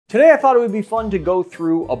Today I thought it would be fun to go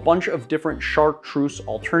through a bunch of different Chartreuse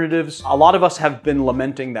alternatives. A lot of us have been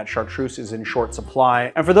lamenting that Chartreuse is in short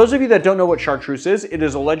supply. And for those of you that don't know what Chartreuse is, it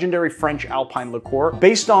is a legendary French alpine liqueur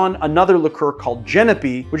based on another liqueur called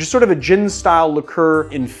Genepe, which is sort of a gin-style liqueur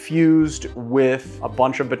infused with a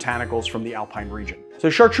bunch of botanicals from the alpine region. So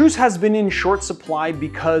Chartreuse has been in short supply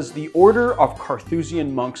because the order of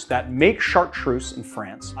Carthusian monks that make Chartreuse in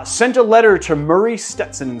France sent a letter to Murray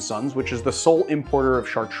Stetson & Sons, which is the sole importer of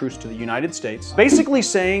Chartreuse to the United States, basically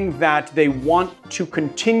saying that they want to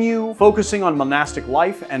continue focusing on monastic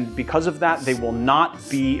life, and because of that, they will not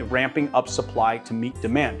be ramping up supply to meet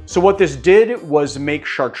demand. So what this did was make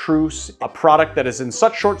Chartreuse a product that is in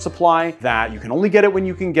such short supply that you can only get it when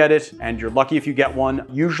you can get it, and you're lucky if you get one.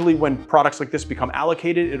 Usually when products like this become allocated,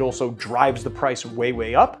 it also drives the price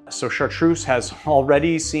way up. So Chartreuse has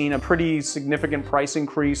already seen a pretty significant price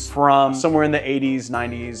increase from somewhere in the 80s,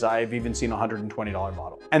 90s. I've even seen a $120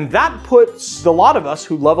 bottle. And that puts a lot of us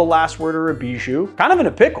who love a last word or a bijou kind of in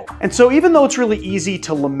a pickle. And so even though it's really easy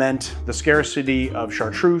to lament the scarcity of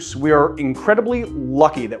Chartreuse, we are incredibly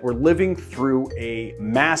lucky that we're living through a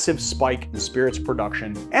massive spike in spirits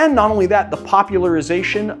production. And not only that, the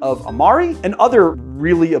popularization of Amari and other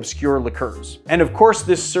really obscure liqueurs. And of course,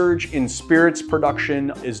 this surge in spirits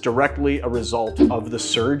production is directly a result of the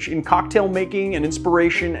surge in cocktail making and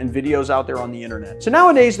inspiration and videos out there on the internet. So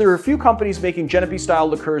nowadays, there are a few companies making Genepe style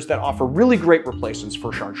liqueurs that offer really great replacements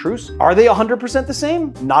for Chartreuse. Are they 100% the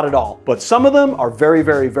same? Not at all. But some of them are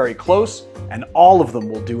very close, and all of them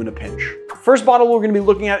will do in a pinch. First bottle we're going to be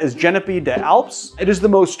looking at is Genepe de Alpes. It is the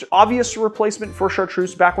most obvious replacement for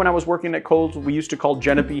Chartreuse. Back when I was working at Coles, we used to call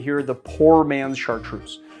Genepe here the poor man's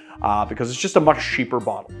Chartreuse. Because it's just a much cheaper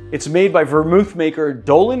bottle. It's made by vermouth maker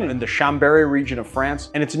Dolin in the Chambéry region of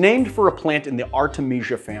France, and it's named for a plant in the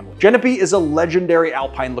Artemisia family. Genepe is a legendary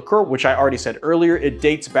alpine liqueur, which I already said earlier. It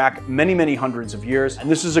dates back many hundreds of years, and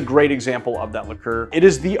this is a great example of that liqueur. It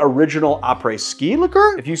is the original après-ski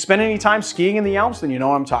liqueur. If you spend any time skiing in the Alps, then you know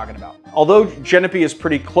what I'm talking about. Although Genepe is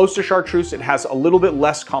pretty close to Chartreuse, it has a little bit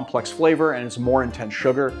less complex flavor and it's more intense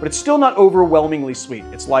sugar, but it's still not overwhelmingly sweet.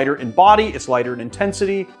 It's lighter in body, it's lighter in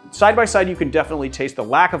intensity. Side by side, you can definitely taste the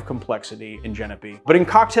lack of complexity in Genepe, but in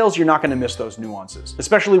cocktails, you're not gonna miss those nuances,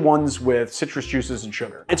 especially ones with citrus juices and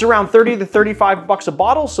sugar. It's around 30 to 35 bucks a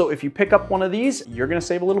bottle, so if you pick up one of these, you're gonna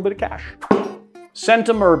save a little bit of cash.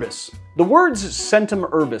 Centum Herbis. The words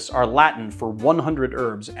Centum Herbis are Latin for 100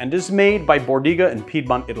 herbs and is made by Bordiga in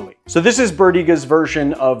Piedmont, Italy. So this is Bordiga's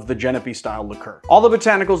version of the Genepe style liqueur. All the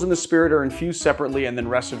botanicals in the spirit are infused separately and then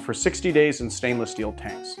rested for 60 days in stainless steel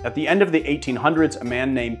tanks. At the end of the 1800s, a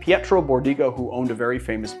man named Pietro Bordiga, who owned a very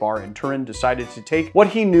famous bar in Turin, decided to take what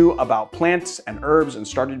he knew about plants and herbs and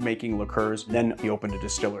started making liqueurs. Then he opened a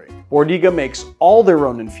distillery. Bordiga makes all their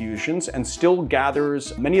own infusions and still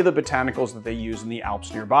gathers many of the botanicals that they use in the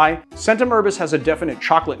Alps nearby. Centum Herbis has a definite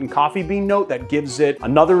chocolate and coffee bean note that gives it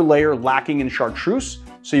another layer lacking in Chartreuse,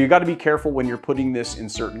 so you gotta be careful when you're putting this in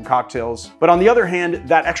certain cocktails. But on the other hand,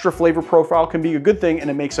 that extra flavor profile can be a good thing and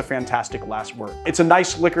it makes a fantastic last word. It's a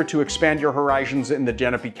nice liquor to expand your horizons in the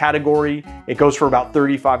Genepe category. It goes for about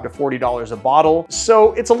 $35 to $40 a bottle.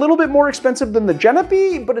 So it's a little bit more expensive than the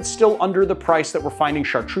Genepe, but it's still under the price that we're finding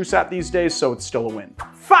Chartreuse at these days, so it's still a win.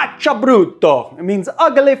 Faccia Brutto. It means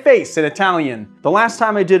ugly face in Italian. The last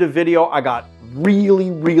time I did a video, I got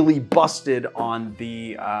really busted on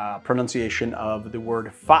the pronunciation of the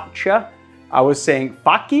word faccia. I was saying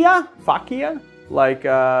faccia,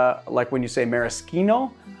 like when you say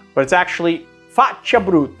maraschino, but it's actually Faccia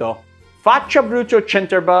Brutto. Faccia Brutto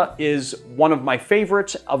Centerba is one of my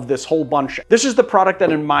favorites of this whole bunch. This is the product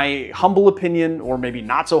that, in my humble opinion, or maybe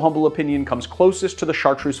not so humble opinion, comes closest to the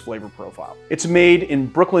Chartreuse flavor profile. It's made in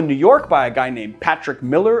Brooklyn, New York by a guy named Patrick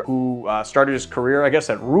Miller, who started his career, I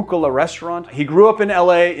guess, at Rucola restaurant. He grew up in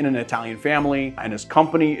LA in an Italian family, and his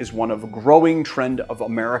company is one of a growing trend of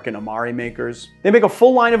American Amari makers. They make a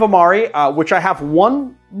full line of Amari, which I have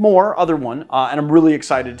one other one, and I'm really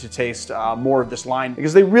excited to taste more of this line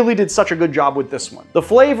because they really did such a good job with this one. The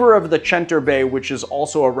flavor of the Centerbe, which is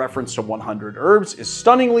also a reference to 100 herbs, is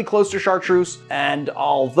stunningly close to Chartreuse, and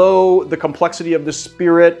although the complexity of the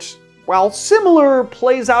spirit, while similar,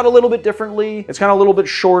 plays out a little bit differently. It's kind of a little bit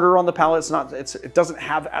shorter on the palate. It doesn't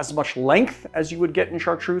have as much length as you would get in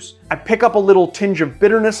Chartreuse. I pick up a little tinge of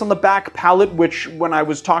bitterness on the back palate, which when I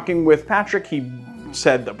was talking with Patrick, he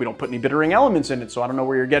said that we don't put any bittering elements in it, so I don't know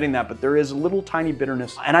where you're getting that, but there is a little tiny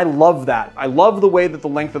bitterness. And I love that. I love the way that the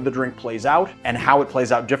length of the drink plays out and how it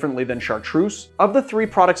plays out differently than Chartreuse. Of the 3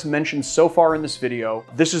 products mentioned so far in this video,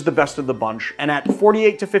 this is the best of the bunch. And at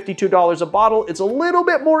 $48 to $52 a bottle, it's a little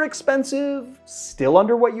bit more expensive, still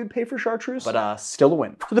under what you'd pay for Chartreuse, but still a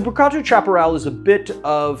win. So the Brucato Chaparral is a bit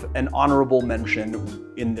of an honorable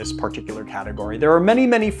mention in this particular category. There are many,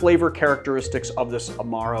 many flavor characteristics of this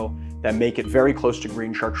Amaro that make it very close to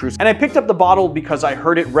green Chartreuse. And I picked up the bottle because I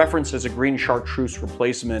heard it referenced as a green Chartreuse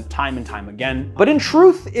replacement time and time again. But in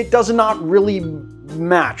truth, it does not really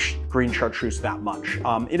match green Chartreuse that much.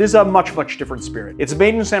 It is a much, much different spirit. It's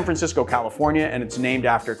made in San Francisco, California, and it's named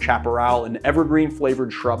after chaparral, an evergreen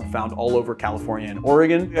flavored shrub found all over California and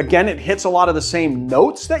Oregon. Again, it hits a lot of the same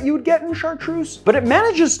notes that you would get in Chartreuse, but it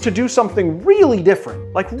manages to do something really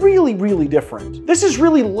different, like really, really different. This is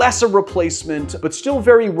really less a replacement, but still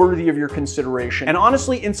very worthy of your consideration. And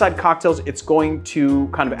honestly, inside cocktails, it's going to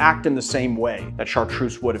kind of act in the same way that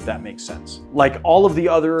Chartreuse would, if that makes sense. Like all of the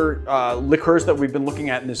other liqueurs that we've been looking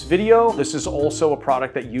at in this video, this is also a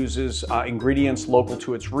product that uses ingredients local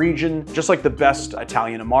to its region, just like the best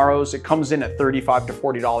Italian Amaros. It comes in at $35 to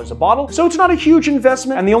 $40 a bottle, so it's not a huge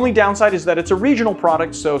investment. And the only downside is that it's a regional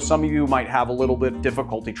product, so some of you might have a little bit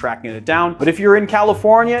difficulty tracking it down. But if you're in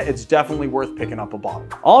California, it's definitely worth picking up a bottle.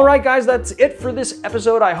 All right, guys, that's it for this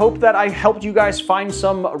episode. I hope that I helped you guys find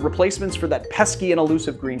some replacements for that pesky and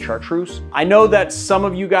elusive green Chartreuse. I know that some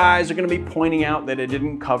of you guys are going to be pointing out that it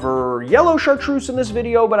didn't cover yellow Chartreuse in this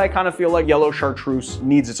video, but I kind of feel like yellow Chartreuse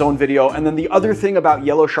needs its own video. And then the other thing about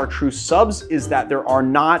yellow Chartreuse subs is that there are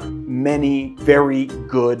not many very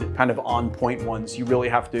good kind of on-point ones. You really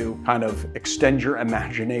have to kind of extend your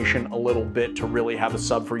imagination a little bit to really have a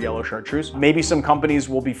sub for yellow Chartreuse. Maybe some companies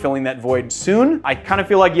will be filling that void soon. I kind of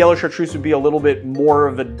feel like yellow Chartreuse would be a little bit more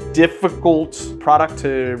of a difficult product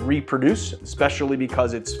to reproduce, especially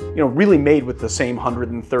because it's, you know, really made with the same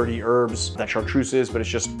 130 herbs that Chartreuse is, but it's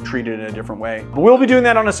just treated in a different way. But we'll be doing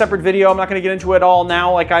that on a separate video. I'm not going to get into it all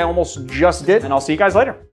now like I almost just did, and I'll see you guys later.